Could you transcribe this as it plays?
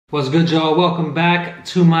What's good, y'all? Welcome back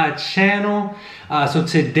to my channel. So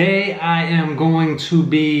today I am going to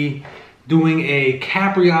be doing a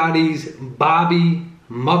Capriottis Bobbie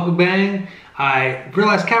mukbang. I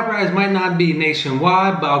realize Capriottis might not be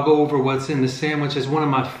nationwide, but I'll go over what's in the sandwich. It's one of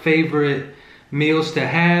my favorite meals to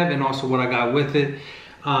have and also what I got with it.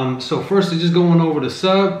 So first, just going over the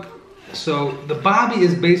sub. So the Bobbie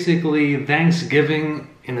is basically Thanksgiving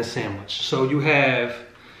in a sandwich. So you have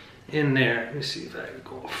in there, let me see if I can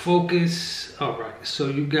go focus. All right, so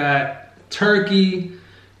you got turkey,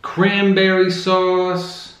 cranberry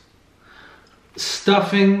sauce,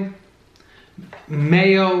 stuffing,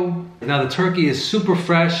 mayo. Now the turkey is super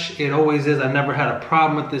fresh. It always is. I never had a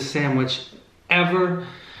problem with this sandwich ever.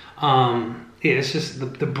 Yeah, it's just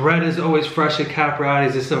the bread is always fresh at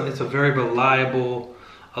Capriottis. It's a very reliable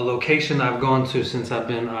location I've gone to since I've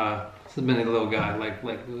been a little guy, like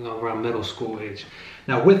you know, around middle school age.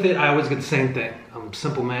 Now with it, I always get the same thing. I'm a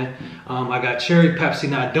simple man. I got cherry Pepsi.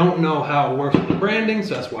 Now I don't know how it works with the branding,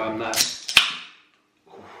 so that's why I'm not.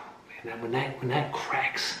 Ooh, man, when that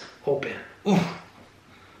cracks open, ooh,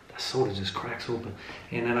 that soda just cracks open.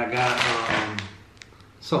 And then I got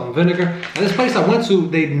salt and vinegar. Now this place I went to,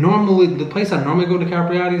 the place I normally go to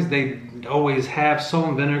Capriottis, they always have salt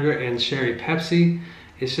and vinegar and cherry Pepsi.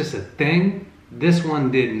 It's just a thing. This one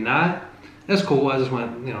did not. That's cool. I just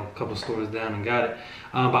went, you know, a couple stores down and got it.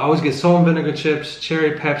 But I always get salt and vinegar chips,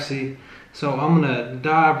 cherry Pepsi. So I'm gonna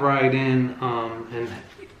dive right in and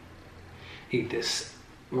eat this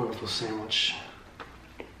wonderful sandwich.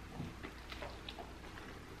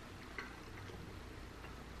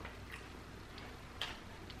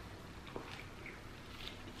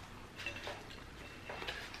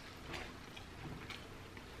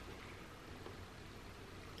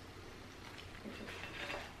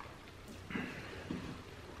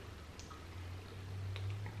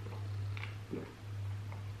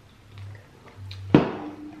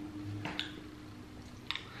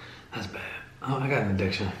 That's bad. Oh, I got an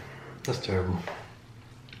addiction. That's terrible.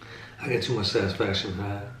 I get too much satisfaction from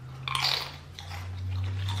that.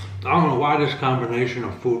 I don't know why this combination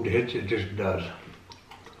of food hits, it just does.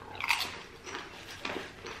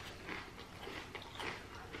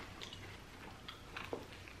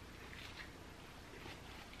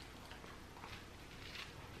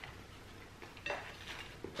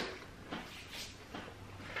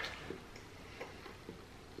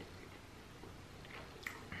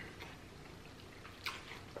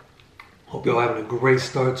 Hope y'all having a great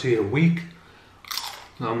start to your week.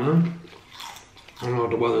 I don't know what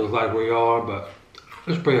the weather is like where y'all are, but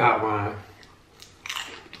it's pretty hot where I am.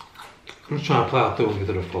 I'm just trying to plow through and get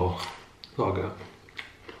to the fall. It's all good.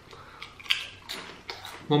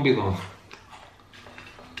 Won't be long.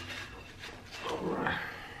 All right.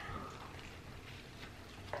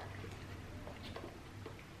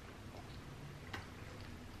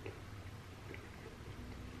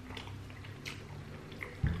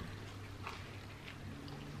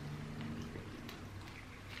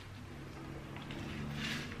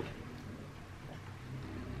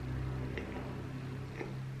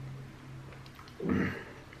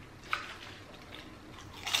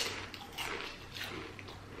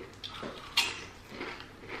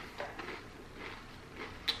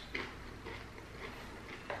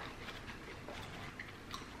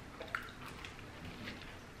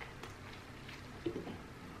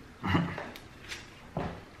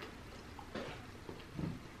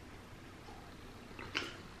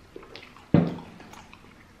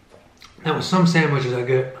 Now with some sandwiches I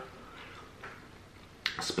get,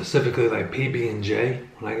 specifically like PB&J,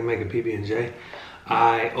 when I can make a PB&J,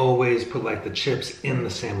 I always put like the chips in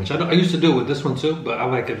the sandwich. I used to do it with this one too, but I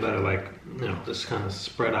like it better like, you know, just kind of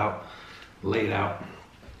spread out, laid out.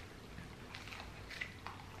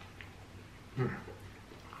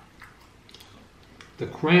 The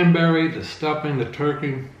cranberry, the stuffing, the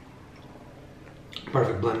turkey,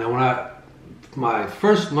 perfect blend. Now when I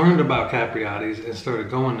first learned about Capriottis and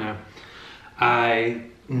started going there, I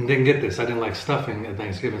didn't get this. I didn't like stuffing at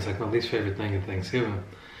Thanksgiving. It's like my least favorite thing at Thanksgiving.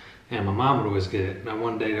 And my mom would always get it. Now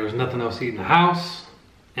one day there was nothing else to eat in the house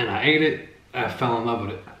and I ate it. I fell in love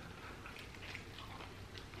with it.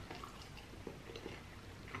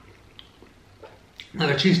 Now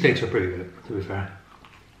the cheesesteaks are pretty good, to be fair.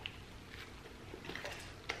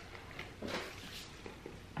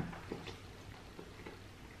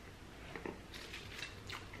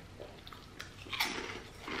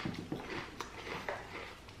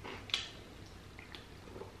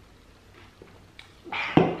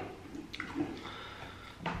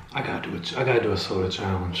 I gotta do a soda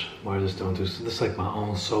challenge where I just don't do this. This is like my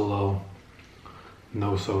own solo,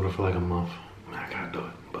 no soda for like a month. I gotta do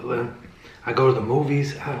it. But then I go to the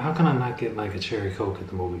movies. How can I not get like a cherry Coke at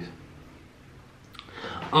the movies?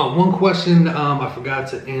 One question I forgot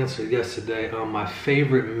to answer yesterday. My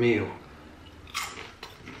favorite meal.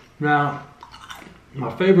 Now,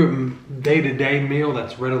 my favorite day-to-day meal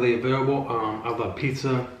that's readily available. I love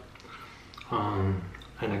pizza, and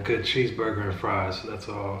a good cheeseburger and fries. That's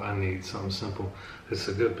all I need. Something simple. It's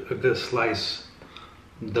a good slice.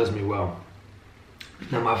 Does me well.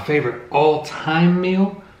 Now, my favorite all-time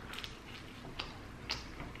meal.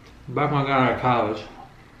 Back when I got out of college,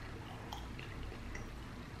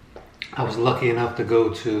 I was lucky enough to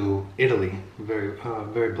go to Italy.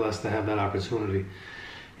 Very blessed to have that opportunity.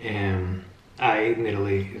 And I ate in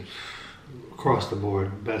Italy across the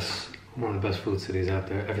board. One of the best food cities out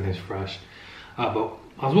there. Everything's fresh. But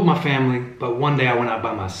I was with my family, but one day I went out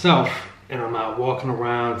by myself, and I'm out walking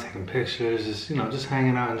around, taking pictures, just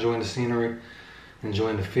hanging out, enjoying the scenery,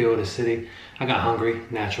 enjoying the feel of the city. I got hungry,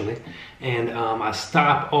 naturally, and I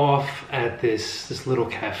stopped off at this little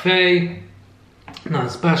cafe, nothing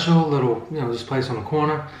special, little, this place on the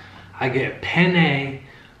corner. I get penne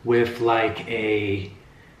with like a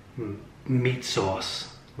meat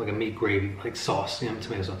sauce, like a meat gravy, like sauce,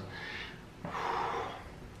 tomato sauce.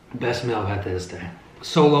 Best meal I've had to this day.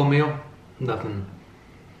 Solo meal, nothing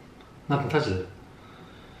touches it.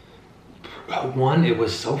 One, it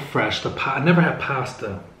was so fresh. I never had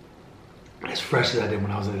pasta as fresh as I did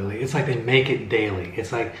when I was in Italy. It's like they make it daily.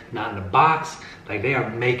 It's like not in a box. Like they are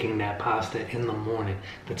making that pasta in the morning.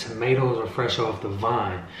 The tomatoes are fresh off the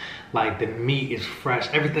vine. Like the meat is fresh.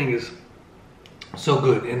 Everything is so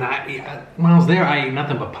good. And when I was there, I ate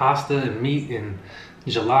nothing but pasta and meat and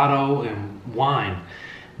gelato and wine.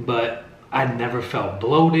 But I never felt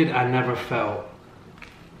bloated. I never felt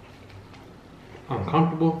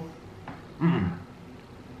uncomfortable.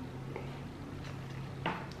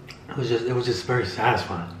 It was just very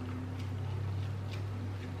satisfying.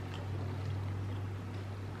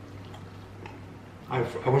 I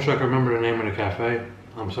wish I could remember the name of the cafe.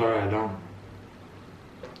 I'm sorry, I don't.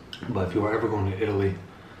 But if you are ever going to Italy,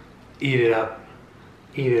 eat it up.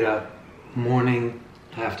 Eat it up. Morning,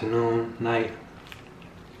 afternoon, night.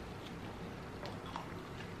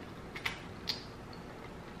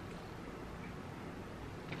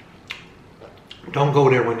 Don't go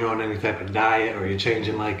there when you're on any type of diet or you're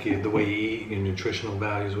changing like the way you eat, your nutritional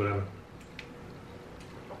values, whatever.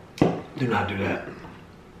 Do not do that.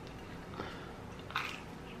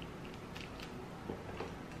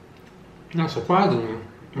 Now, surprisingly,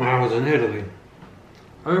 when I was in Italy,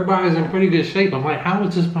 everybody's in pretty good shape. I'm like, how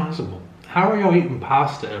is this possible? How are y'all eating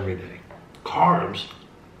pasta every day? Carbs,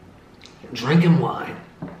 drinking wine.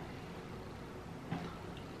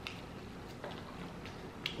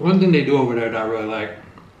 One thing they do over there that I really like,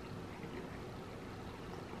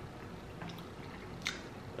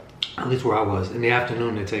 at least where I was, in the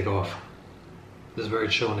afternoon they take off. It's very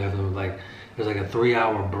chill in the afternoon. Like there's like a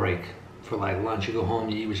 3-hour break for like lunch. You go home,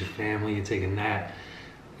 you eat with your family, you take a nap.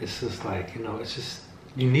 It's just like, it's just,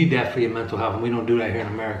 you need that for your mental health. And we don't do that here in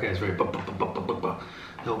America. It's very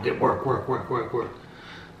get work.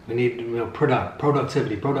 We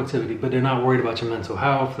need productivity, but they're not worried about your mental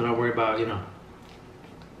health. They're not worried about,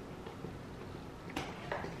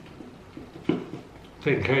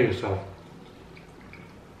 taking care of yourself.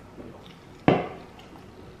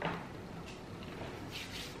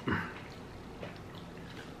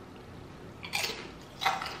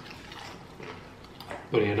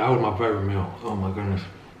 But yeah, that was my favorite meal. Oh my goodness,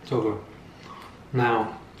 so good.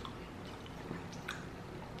 Now,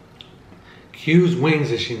 Q's wings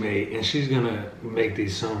that she made, and she's gonna make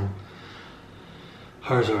these soon.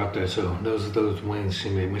 Hers are up there too. Those wings she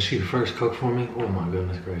made when she first cooked for me. Oh my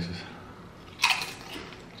goodness gracious.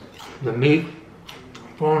 The meat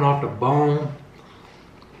falling off the bone.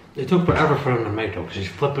 It took forever for them to make though, because she's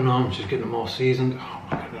flipping them, she's getting them all seasoned. Oh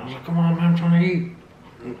my goodness, I was like, come on man, I'm trying to eat.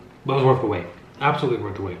 But it was worth the wait. Absolutely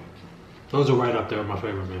worth the wait. Those are right up there with my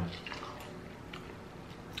favorite meals.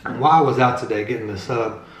 And while I was out today getting the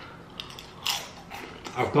sub,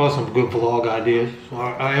 I thought of some good vlog ideas. So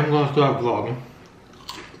I am going to start vlogging.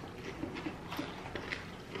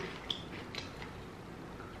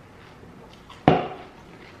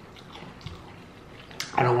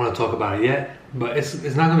 I don't want to talk about it yet, but it's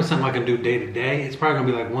not going to be something I can do day to day. It's probably going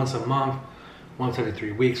to be like once a month, once every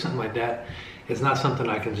 3 weeks, something like that. It's not something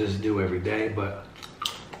I can just do every day, but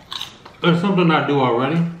it's something I do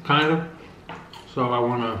already, kind of. So I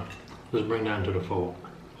want to just bring that into the fold.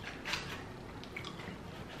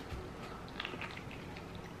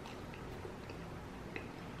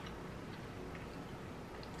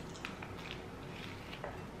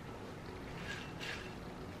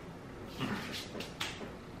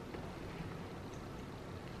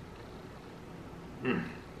 Yeah,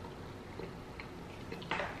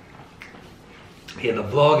 the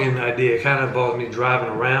vlogging idea kind of involves me driving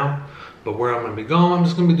around, but where I'm gonna be going, I'm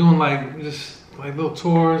just gonna be doing like little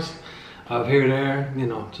tours of here and there, you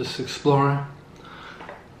know, just exploring.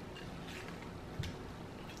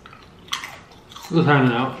 Just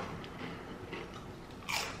hanging out.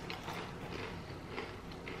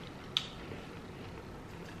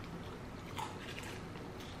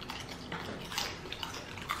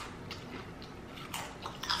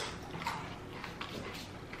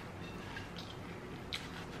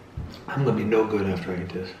 I'm gonna be no good after I eat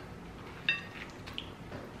this.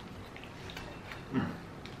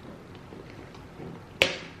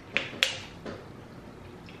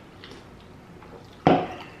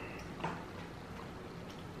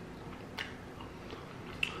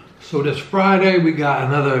 So this Friday we got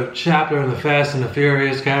another chapter in the Fast and the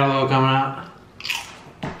Furious catalog coming out.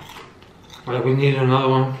 Like we needed another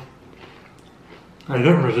one. I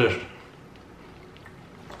didn't resist.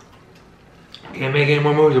 Can't make any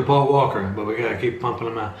more movies with Paul Walker, but we gotta keep pumping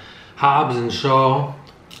them out. Hobbs and Shaw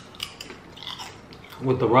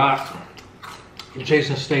with The Rock,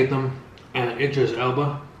 Jason Statham, and Idris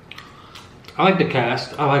Elba. I like the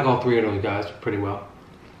cast. I like all three of those guys pretty well.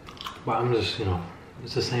 But I'm just, you know,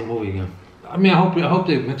 it's the same movie again. I mean, I hope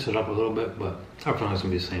they mix it up a little bit, but I feel like it's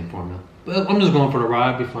gonna be the same formula. But I'm just going for the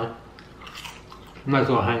ride. Be fine. Nice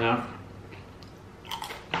little hangout.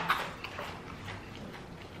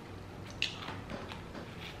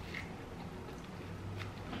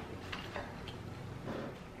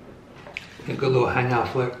 A good little hangout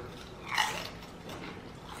flick.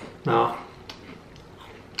 Now,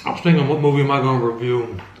 I was thinking, what movie am I going to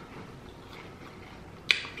review?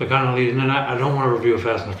 So kind of leading in that, I don't want to review a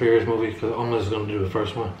Fast and the Furious movie because I'm just going to do the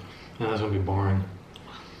first one, and that's going to be boring.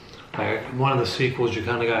 Like one of the sequels, you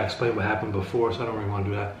kind of got to explain what happened before, so I don't really want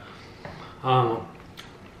to do that. I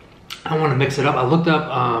want to mix it up. I looked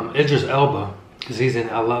up Idris Elba because he's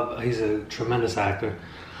a tremendous actor.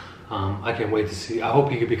 I can't wait to see. I hope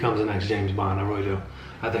he becomes the next James Bond. I really do.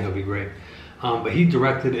 I think it'll be great. But he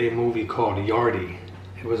directed a movie called Yardie.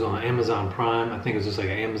 It was on Amazon Prime. I think it's just like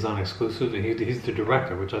an Amazon exclusive. And he's the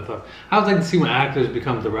director, which I thought. I would like to see when actors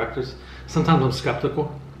become directors. Sometimes I'm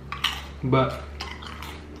skeptical, but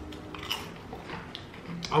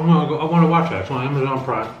I want to watch that. It's on Amazon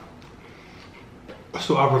Prime.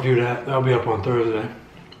 So I'll review that. That'll be up on Thursday.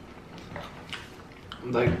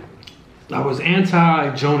 Like, I was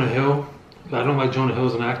anti Jonah Hill. I don't like Jonah Hill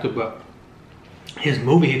as an actor, but his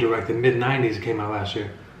movie he directed, mid-90s, came out last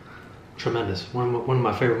year. Tremendous. One of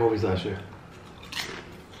my favorite movies last year.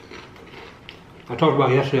 I talked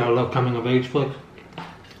about yesterday, I love coming of age flicks.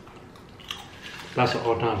 That's an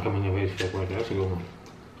all-time coming of age flick right there. That's a good one.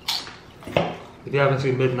 If you haven't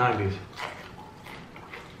seen mid-90s.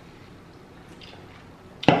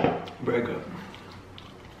 Very good.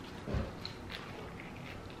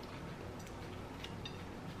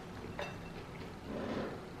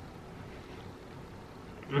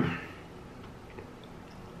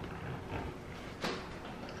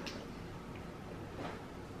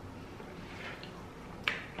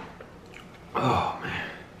 Oh man.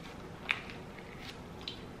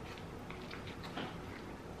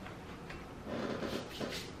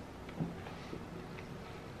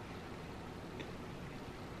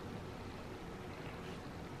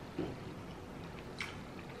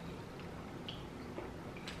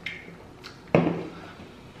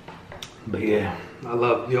 But yeah, I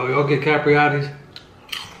love y'all get Capriottis.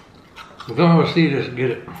 If y'all ever see this,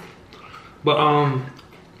 get it. But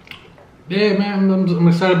yeah, man, I'm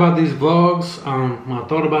excited about these vlogs. When I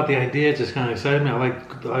thought about the idea, it just kind of excited me. I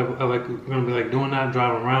like gonna be like doing that,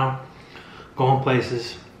 driving around, going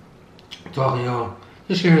places, talking to y'all,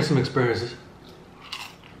 just sharing some experiences.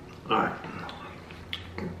 All right,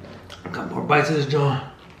 got more bites of this joint.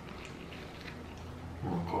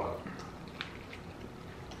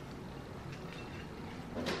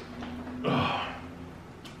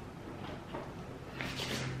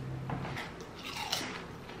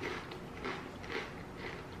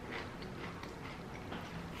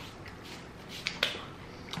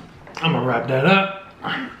 I'm gonna wrap that up.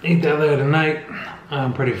 Eat that later tonight.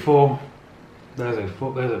 I'm pretty full. That's a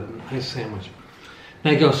nice sandwich.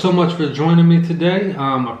 Thank y'all so much for joining me today.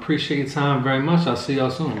 Appreciate your time very much. I'll see y'all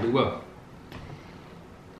soon. Be well.